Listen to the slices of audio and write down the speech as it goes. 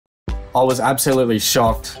I was absolutely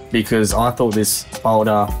shocked because I thought this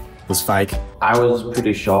boulder was fake. I was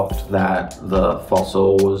pretty shocked that the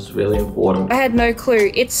fossil was really important. I had no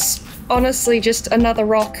clue. It's honestly just another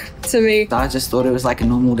rock to me. I just thought it was like a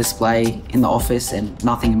normal display in the office and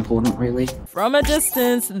nothing important really. From a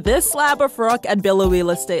distance, this slab of rock at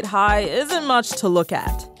Biloela State High isn't much to look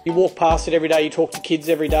at. You walk past it every day, you talk to kids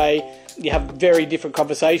every day, you have very different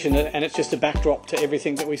conversation, and it's just a backdrop to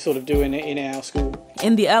everything that we sort of do in our school.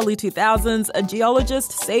 In the early 2000s, a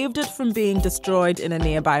geologist saved it from being destroyed in a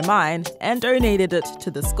nearby mine and donated it to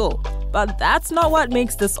the school. But that's not what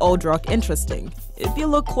makes this old rock interesting. If you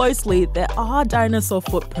look closely, there are dinosaur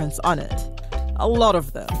footprints on it. A lot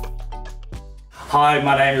of them. Hi,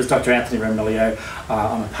 my name is Dr. Anthony Remilio.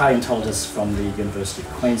 I'm a paleontologist from the University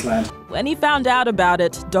of Queensland. When he found out about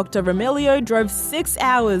it, Dr. Remilio drove 6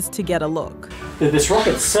 hours to get a look. This rock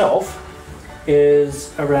itself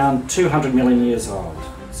is around 200 million years old,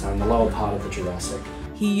 so in the lower part of the Jurassic.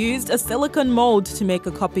 He used a silicon mold to make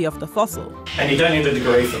a copy of the fossil. And you don't need a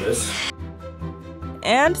degree for this.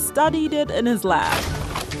 And studied it in his lab.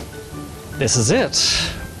 This is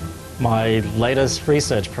it, my latest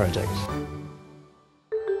research project.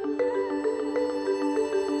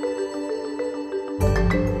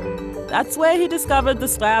 That's where he discovered the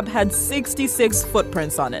slab had 66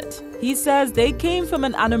 footprints on it. He says they came from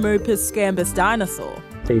an Anomopus scambus dinosaur.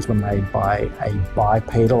 These were made by a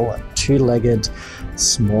bipedal, two-legged,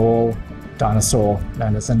 small dinosaur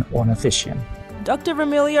known as an ornithischian. Dr.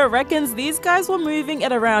 Remilio reckons these guys were moving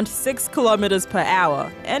at around 6 kilometers per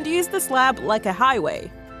hour and used the slab like a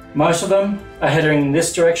highway. Most of them are heading in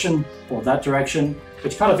this direction or that direction,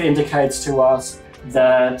 which kind of indicates to us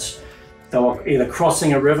that they were either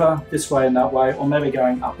crossing a river this way and that way, or maybe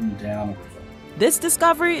going up and down a river. This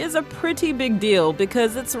discovery is a pretty big deal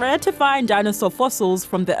because it's rare to find dinosaur fossils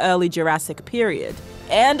from the early Jurassic period.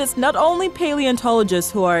 And it's not only paleontologists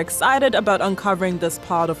who are excited about uncovering this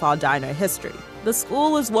part of our dino history. The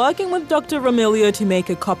school is working with Dr. Remilio to make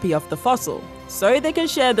a copy of the fossil, so they can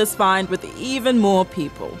share this find with even more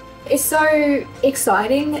people. It's so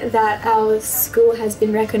exciting that our school has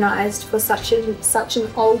been recognised for such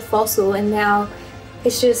an old fossil, and now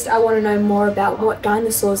it's just I want to know more about what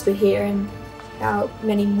dinosaurs were here and how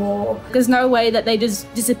many more. There's no way that they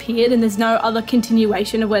just disappeared and there's no other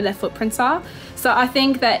continuation of where their footprints are. So I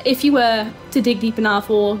think that if you were to dig deep enough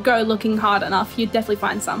or go looking hard enough, you'd definitely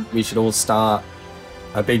find some. We should all start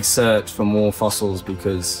a big search for more fossils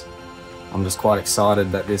because I'm just quite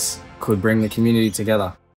excited that this could bring the community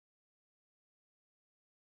together.